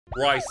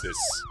Crisis.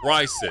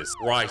 Crisis.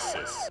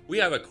 Crisis. We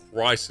have a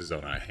crisis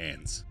on our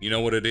hands. You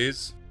know what it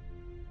is?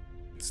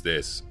 It's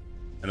this.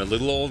 And a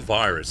little old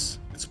virus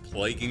that's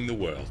plaguing the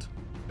world.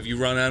 Have you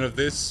run out of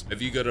this?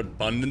 Have you got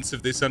abundance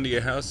of this under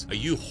your house? Are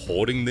you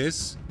hoarding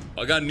this?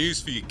 I got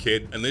news for you,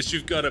 kid. Unless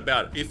you've got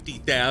about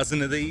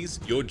 50,000 of these,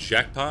 your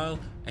jack pile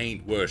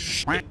ain't worth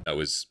shit. That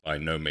was by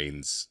no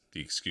means the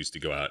excuse to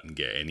go out and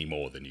get any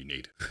more than you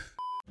need.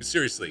 But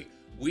seriously,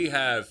 we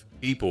have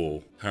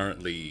people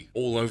currently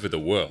all over the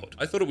world.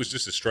 I thought it was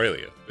just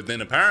Australia, but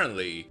then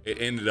apparently it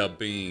ended up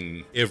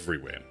being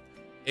everywhere.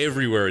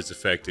 Everywhere is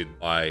affected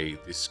by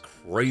this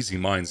crazy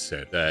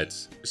mindset that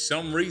for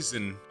some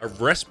reason a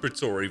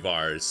respiratory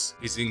virus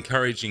is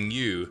encouraging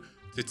you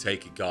to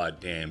take a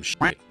goddamn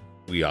shit.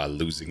 We are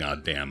losing our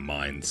damn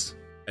minds.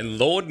 And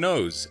Lord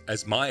knows,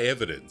 as my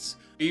evidence,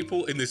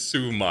 people in the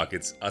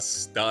supermarkets are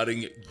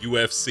starting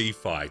UFC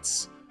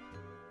fights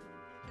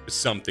for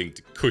something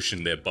to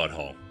cushion their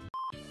butthole.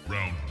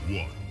 Round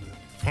 1,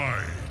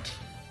 fight!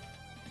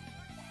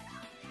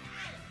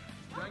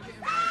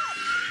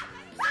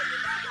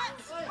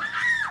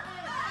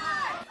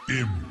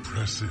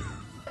 Impressive.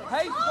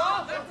 Hey,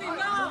 stop! That's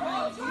enough!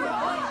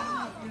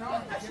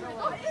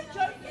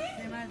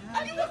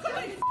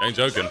 I ain't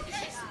joking.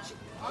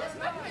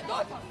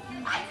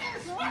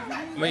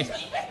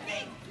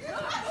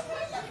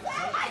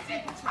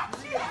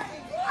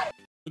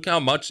 Look how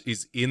much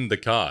is in the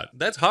cart.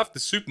 That's half the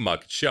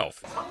supermarket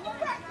shelf.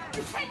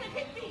 You came and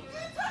hit me!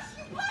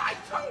 I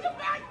told you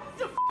back!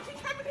 You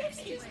came and hit me!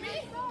 Excuse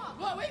me?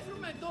 Go away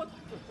from my daughter!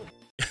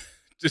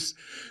 Just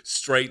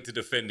straight to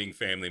defending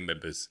family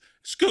members.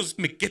 Excuse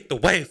me, get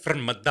away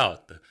from my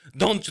daughter.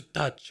 Don't you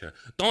touch her.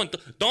 Don't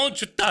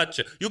you touch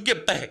her. You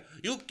get back.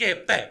 You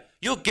get back.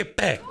 You get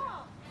back.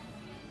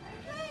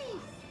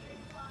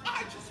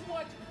 I just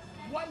want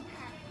one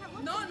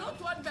pack. No, not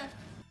one pack.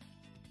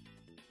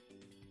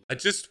 I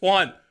just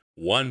want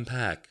one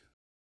pack.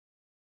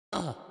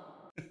 Oh.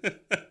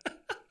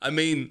 I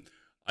mean,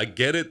 I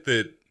get it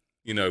that,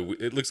 you know,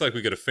 it looks like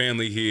we got a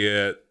family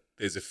here.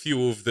 There's a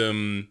few of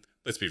them.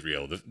 Let's be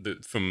real,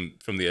 from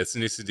the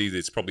ethnicity,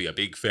 there's probably a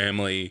big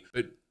family.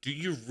 But do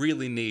you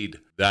really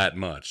need that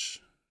much?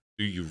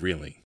 Do you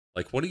really?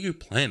 Like, what are you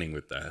planning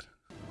with that?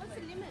 What's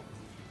the limit?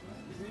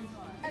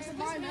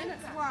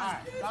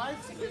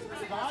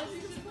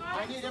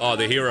 Oh,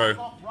 the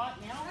hero.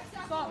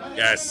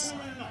 Yes.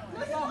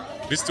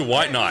 Mr.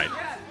 White Knight.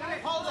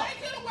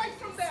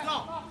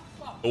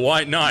 The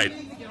White Knight. You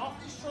need to get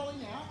off this trolley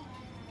now.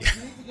 You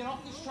need to get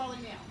off this trolley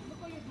now.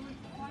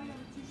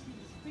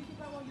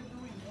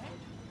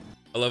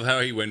 I love how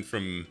he went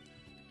from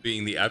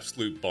being the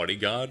absolute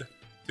bodyguard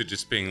to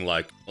just being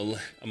like, I'm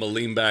gonna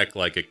lean back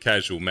like a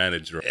casual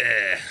manager.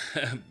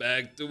 Yeah,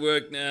 back to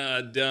work now,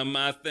 I done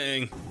my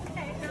thing.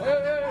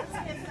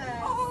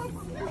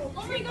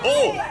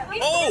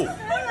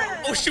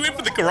 Oh, she went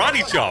for the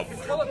karate chop.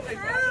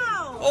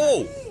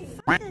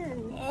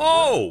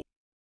 Oh,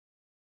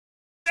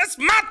 that's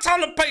my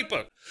toilet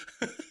paper.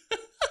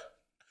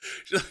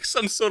 She's like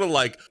some sort of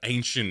like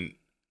ancient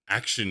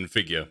action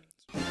figure.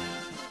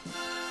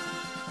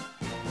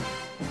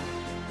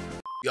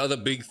 The other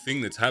big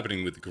thing that's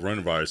happening with the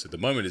coronavirus at the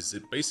moment is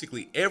that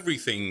basically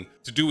everything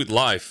to do with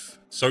life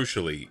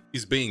socially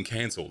is being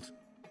cancelled.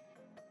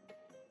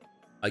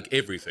 Like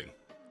everything.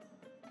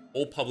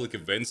 All public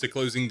events are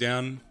closing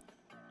down.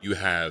 You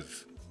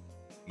have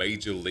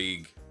major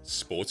league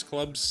sports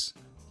clubs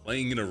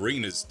playing in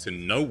arenas to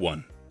no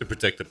one to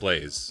protect the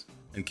players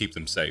and keep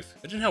them safe.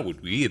 Imagine how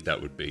weird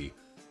that would be.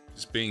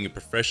 Just being a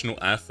professional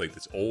athlete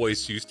that's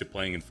always used to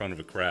playing in front of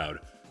a crowd,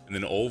 and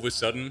then all of a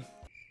sudden,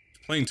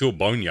 playing to a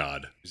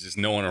boneyard. There's just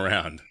no one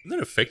around. Doesn't that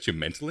affect you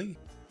mentally?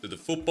 So the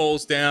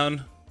football's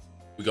down.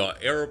 We got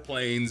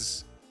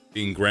aeroplanes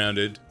being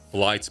grounded,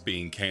 flights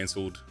being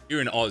cancelled.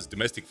 Here in Oz,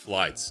 domestic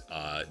flights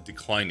are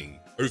declining.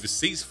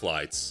 Overseas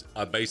flights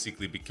are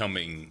basically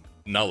becoming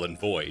null and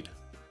void.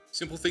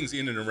 Simple things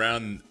in and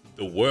around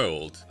the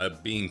world are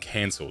being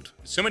cancelled.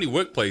 So many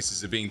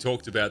workplaces are being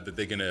talked about that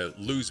they're going to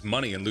lose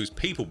money and lose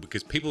people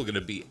because people are going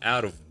to be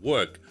out of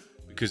work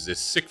because they're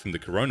sick from the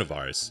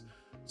coronavirus.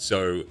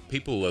 So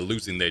people are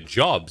losing their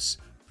jobs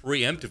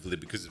preemptively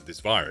because of this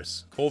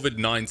virus.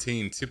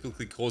 COVID-19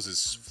 typically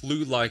causes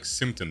flu-like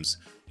symptoms,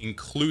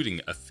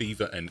 including a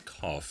fever and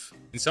cough.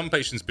 In some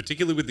patients,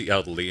 particularly with the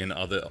elderly and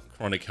other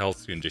chronic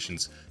health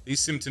conditions, these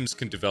symptoms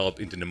can develop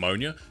into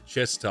pneumonia,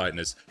 chest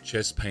tightness,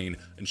 chest pain,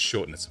 and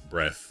shortness of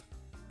breath.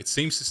 It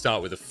seems to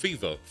start with a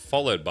fever,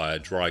 followed by a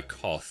dry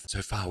cough.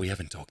 So far, we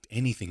haven't talked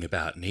anything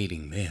about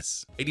needing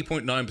this.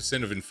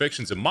 80.9% of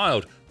infections are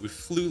mild with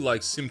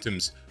flu-like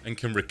symptoms and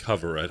can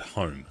recover at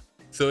home.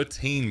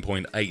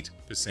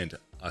 13.8%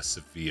 are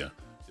severe,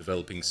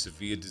 developing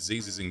severe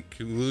diseases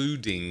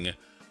including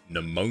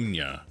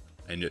pneumonia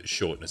and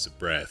shortness of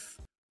breath.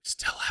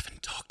 Still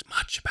haven't talked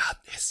much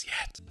about this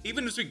yet.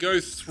 Even as we go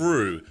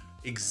through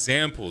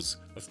examples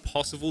of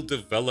possible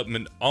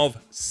development of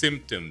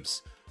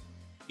symptoms,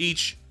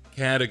 each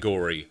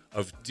category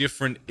of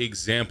different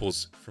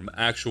examples from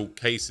actual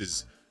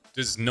cases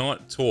does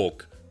not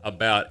talk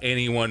about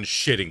anyone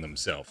shitting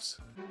themselves.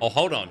 Oh,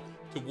 hold on.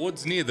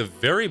 Towards near the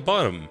very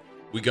bottom,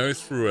 we go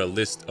through a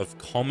list of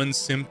common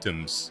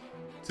symptoms.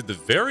 To the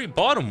very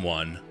bottom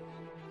one,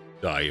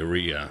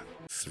 diarrhea,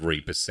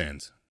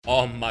 3%.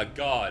 Oh my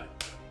God.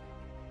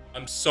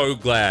 I'm so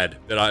glad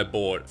that I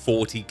bought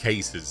 40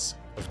 cases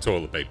of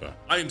toilet paper.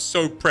 I am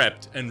so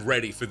prepped and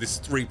ready for this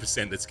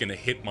 3% that's gonna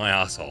hit my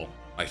asshole.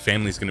 My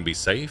family's gonna be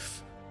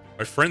safe.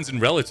 My friends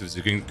and relatives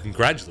are gonna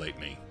congratulate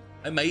me.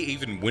 I may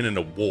even win an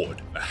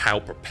award for how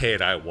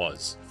prepared I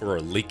was for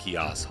a leaky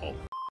asshole.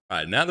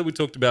 Alright, now that we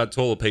talked about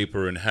toilet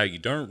paper and how you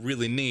don't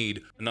really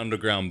need an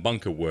underground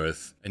bunker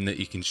worth and that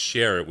you can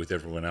share it with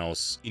everyone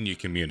else in your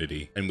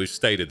community, and we've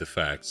stated the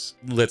facts,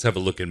 let's have a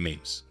look at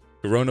memes.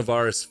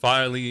 Coronavirus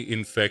finally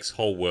infects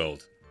whole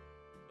world.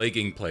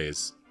 Plaguing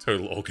players,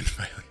 total organ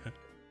failure. I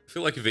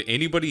feel like if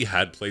anybody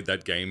had played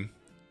that game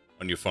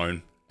on your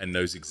phone and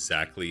knows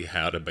exactly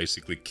how to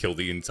basically kill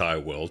the entire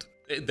world,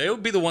 they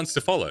would be the ones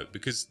to follow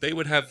because they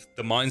would have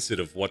the mindset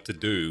of what to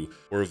do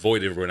or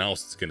avoid everyone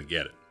else that's going to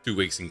get it. 2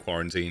 weeks in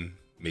quarantine,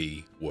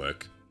 me,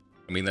 work.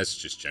 I mean, that's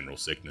just general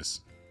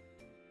sickness.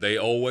 They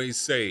always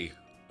say,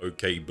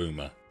 okay,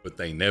 boomer, but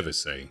they never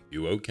say,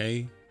 you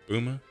okay,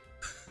 boomer?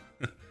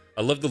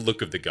 I love the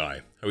look of the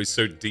guy, how he's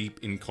so deep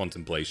in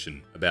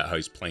contemplation about how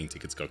his plane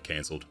tickets got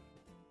cancelled.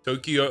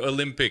 Tokyo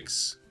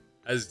Olympics,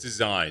 as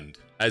designed.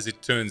 As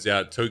it turns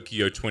out,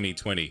 Tokyo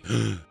 2020.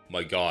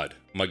 My God,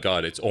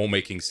 it's all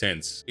making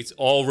sense. It's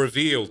all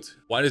revealed.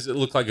 Why does it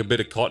look like a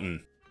bit of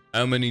cotton?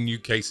 How many new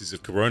cases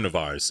of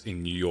coronavirus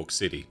in New York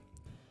City?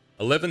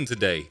 11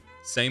 today,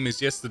 same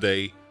as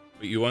yesterday,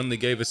 but you only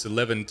gave us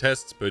 11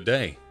 tests per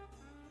day.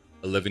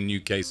 11 new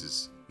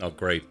cases, not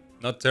great.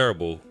 Not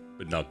terrible,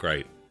 but not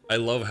great. I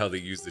love how they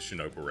use the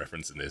Chernobyl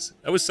reference in this.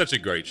 That was such a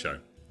great show.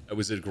 That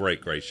was a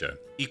great show.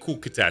 Equal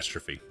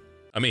catastrophe.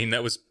 I mean,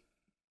 that was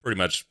pretty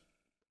much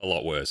a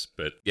lot worse,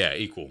 but yeah,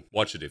 equal.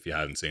 Watch it if you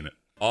haven't seen it.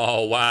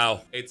 Oh,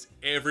 wow. It's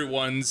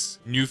everyone's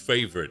new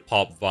favorite,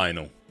 pop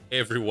vinyl.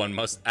 Everyone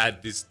must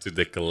add this to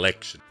the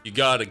collection. You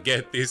gotta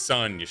get this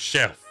on your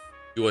shelf.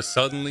 You are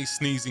suddenly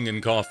sneezing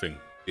and coughing.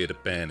 Fear to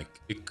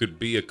panic. It could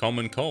be a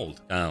common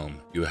cold.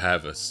 Down. You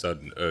have a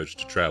sudden urge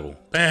to travel.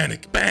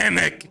 Panic,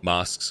 panic!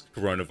 Masks,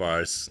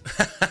 coronavirus.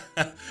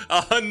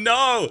 Oh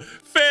no!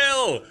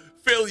 Phil!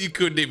 Phil, you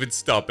couldn't even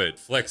stop it.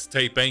 Flex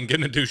tape ain't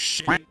gonna do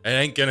shit. It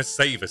ain't gonna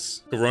save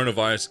us.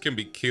 Coronavirus can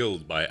be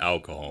killed by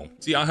alcohol.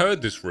 See, I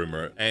heard this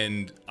rumor,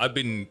 and I've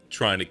been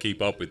trying to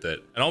keep up with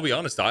it. And I'll be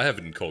honest, I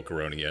haven't caught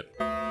corona yet.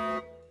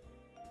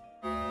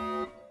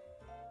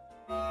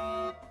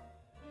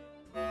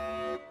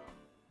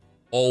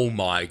 Oh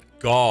my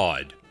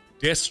God.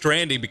 Death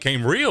Stranding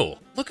became real.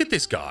 Look at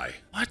this guy.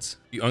 What?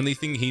 The only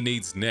thing he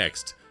needs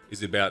next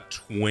is about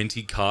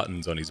 20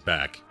 cartons on his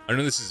back. I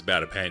know this is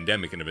about a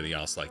pandemic and everything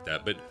else like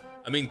that, but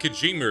I mean,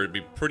 Kojima would be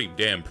pretty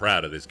damn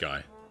proud of this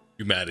guy.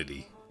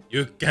 Humanity,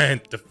 you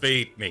can't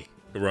defeat me.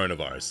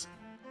 Coronavirus,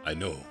 I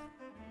know,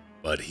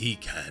 but he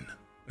can.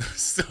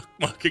 Stock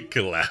market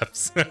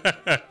collapse.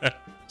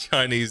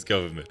 Chinese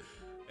government,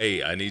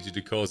 hey, I need you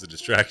to cause a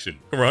distraction.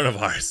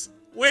 Coronavirus,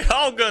 we're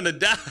all gonna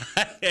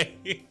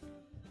die.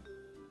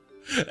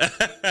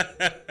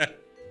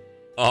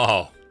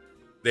 Oh,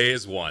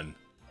 there's one.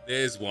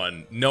 There's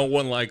one. No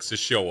one likes a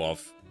show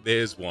off.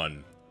 There's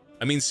one.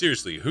 I mean,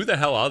 seriously, who the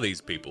hell are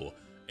these people?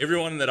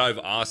 Everyone that I've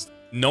asked,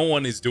 no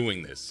one is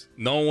doing this.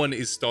 No one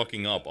is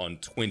stocking up on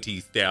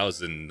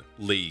 20,000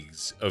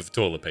 leagues of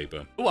toilet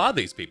paper. Who are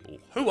these people?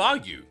 Who are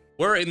you?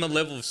 Where in the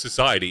level of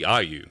society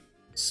are you?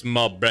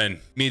 Small brain,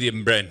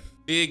 medium brain,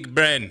 big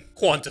brain,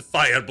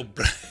 quantifiable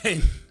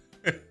brain.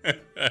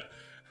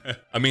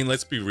 I mean,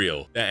 let's be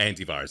real. That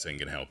antivirus ain't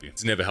gonna help you.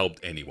 It's never helped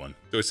anyone.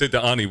 So I said to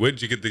Arnie,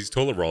 where'd you get these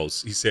toilet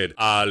rolls? He said,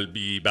 I'll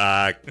be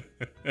back.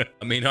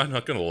 I mean, I'm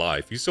not gonna lie.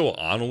 If you saw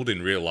Arnold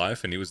in real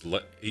life and he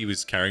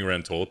was carrying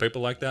around toilet paper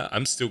like that,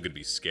 I'm still gonna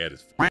be scared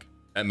as fuck.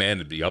 That man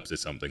would be up to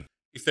something.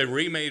 If they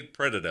remade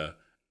Predator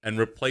and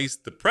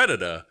replaced the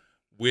Predator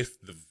with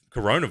the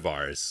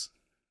coronavirus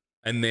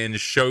and then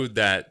showed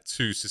that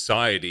to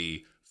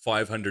society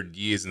 500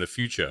 years in the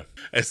future,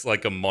 it's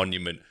like a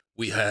monument.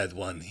 We had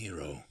one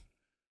hero.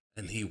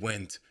 And he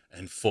went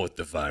and fought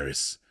the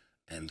virus,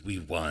 and we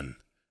won.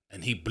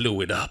 And he blew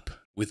it up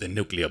with a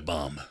nuclear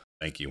bomb.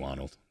 Thank you,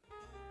 Arnold.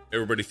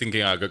 Everybody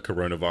thinking I got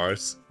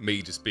coronavirus.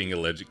 Me just being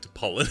allergic to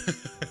pollen.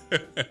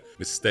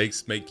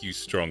 Mistakes make you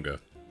stronger.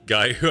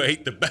 Guy who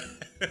ate the bat.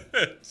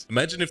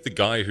 Imagine if the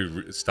guy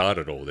who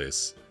started all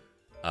this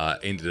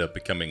ended up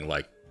becoming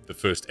like the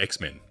first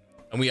X-Men.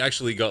 And we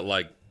actually got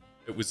like,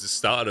 it was the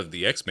start of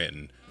the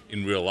X-Men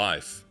in real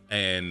life.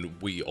 And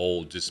we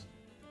all just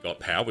got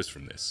powers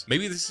from this.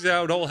 Maybe this is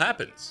how it all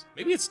happens.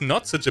 Maybe it's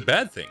not such a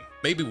bad thing.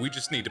 Maybe we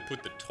just need to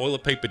put the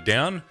toilet paper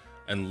down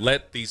and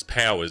let these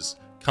powers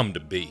come to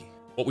be.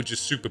 What would your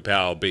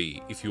superpower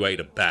be if you ate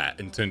a bat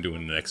and turned into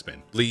an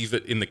X-Men? Leave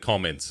it in the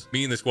comments.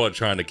 Me and the squad are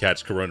trying to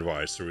catch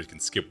coronavirus so we can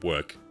skip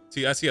work.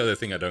 See, that's the other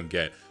thing I don't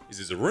get, is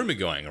there's a rumor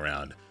going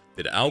around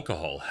that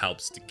alcohol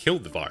helps to kill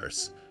the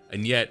virus.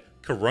 And yet,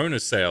 Corona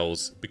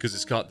sales, because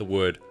it's got the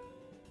word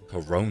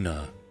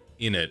Corona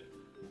in it,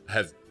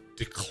 have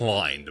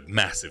declined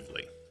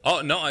massively.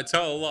 Oh, no, I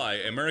tell a lie.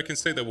 Americans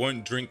say they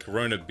won't drink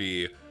Corona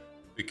beer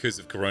because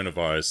of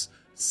coronavirus.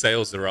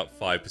 Sales are up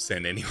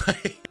 5%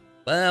 anyway.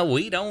 Well,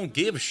 we don't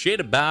give a shit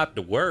about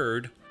the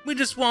word. We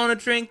just want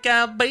to drink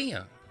our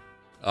beer.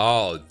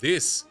 Oh,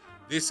 this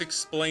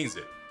explains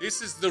it.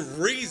 This is the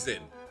reason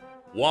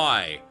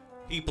why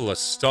people are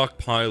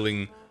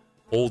stockpiling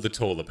all the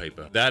toilet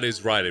paper. That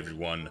is right,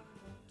 everyone.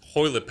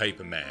 Toilet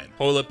paper man.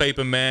 Toilet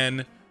paper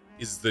man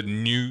is the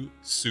new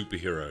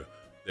superhero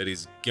that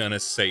is gonna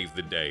save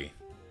the day.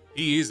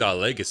 He is our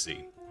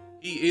legacy.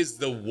 He is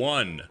the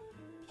one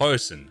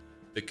person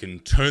that can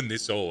turn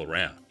this all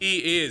around.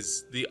 He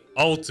is the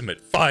ultimate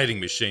fighting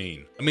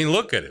machine. I mean,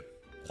 look at him.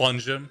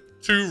 Plunger,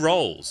 2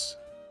 rolls.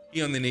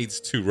 He only needs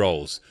 2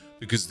 rolls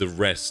because the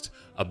rest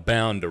are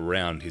bound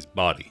around his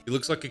body. He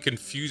looks like a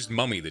confused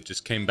mummy that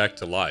just came back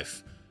to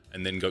life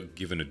and then got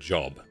given a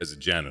job as a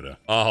janitor.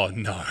 Oh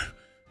no,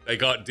 they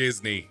got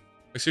Disney.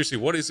 Like, seriously,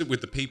 what is it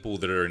with the people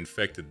that are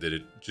infected that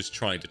are just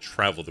trying to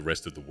travel the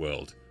rest of the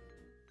world?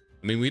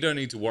 I mean, we don't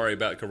need to worry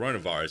about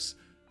coronavirus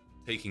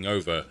taking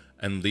over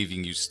and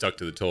leaving you stuck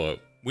to the toilet.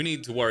 We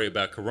need to worry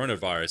about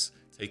coronavirus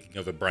taking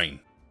over brain.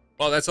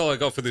 Well, that's all I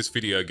got for this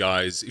video,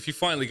 guys. If you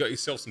finally got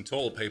yourself some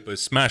toilet paper,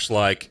 smash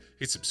like,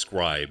 hit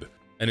subscribe.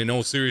 And in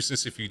all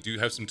seriousness, if you do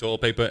have some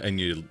toilet paper and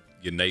your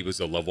neighbors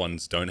or loved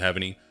ones don't have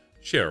any,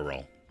 share a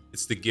roll.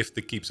 It's the gift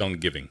that keeps on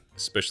giving,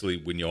 especially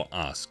when your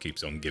ass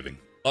keeps on giving.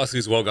 Lastly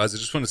as well, guys, I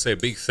just want to say a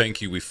big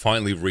thank you. We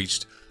finally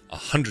reached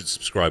 100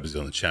 subscribers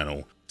on the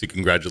channel to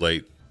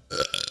congratulate.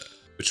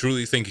 But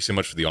truly, thank you so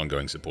much for the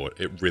ongoing support.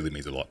 It really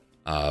means a lot.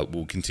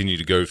 We'll continue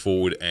to go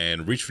forward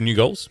and reach for new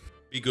goals.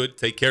 Be good,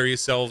 take care of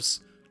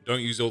yourselves,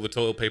 don't use all the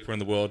toilet paper in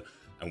the world,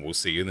 and we'll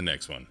see you in the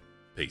next one.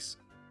 Peace.